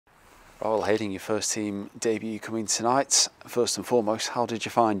Well, Hayden, your first team debut coming tonight. First and foremost, how did you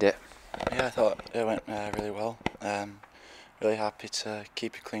find it? Yeah, I thought it went really well. Really happy to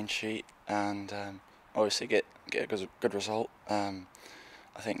keep a clean sheet and obviously get a good result. I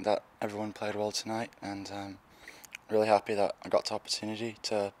think that everyone played well tonight, and really happy that I got the opportunity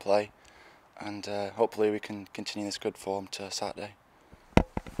to play, and hopefully we can continue this good form to Saturday.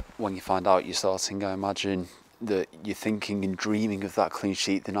 When you find out you're starting, I imagine that you're thinking and dreaming of that clean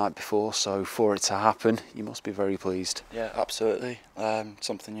sheet the night before, so for it to happen, you must be very pleased. Yeah, absolutely.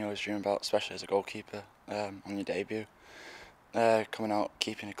 Something you always dream about, especially as a goalkeeper on your debut. Coming out,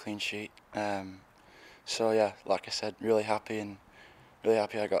 keeping a clean sheet. So yeah, like I said, really happy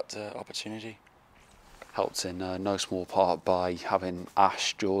I got the opportunity. Helped in no small part by having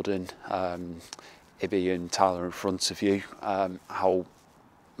Ash, Jordan, Ibby and Tyler in front of you. How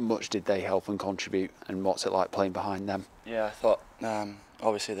much did they help and contribute, and what's it like playing behind them? Yeah, I thought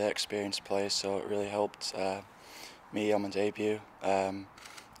obviously they're experienced players, so it really helped me on my debut.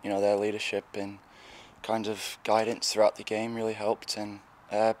 Their leadership and kind of guidance throughout the game really helped, and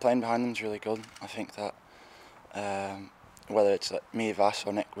playing behind them is really good. I think that whether it's me, Vass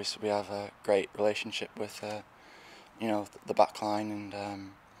or Nick, we have a great relationship with the back line,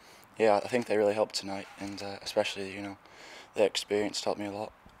 and yeah, I think they really helped tonight, and especially their experience taught me a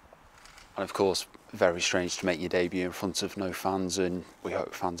lot. And of course, very strange to make your debut in front of no fans, and we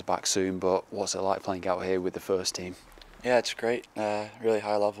hope fans are back soon, but what's it like playing out here with the first team? Yeah, it's great, really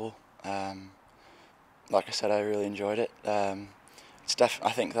high level. Like I said, I really enjoyed it.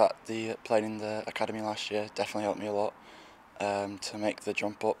 I think that playing in the academy last year definitely helped me a lot to make the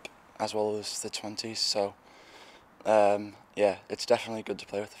jump up as well as the 20s. So yeah, it's definitely good to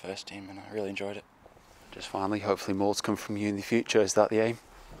play with the first team, and I really enjoyed it. Just finally, hopefully more to come from you in the future. Is that the aim?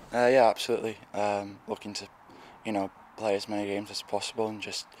 Yeah, absolutely. Looking to, play as many games as possible and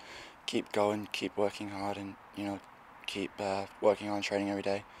just keep going, keep working hard, and keep working on training every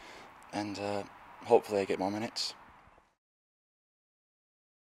day, and hopefully I get more minutes.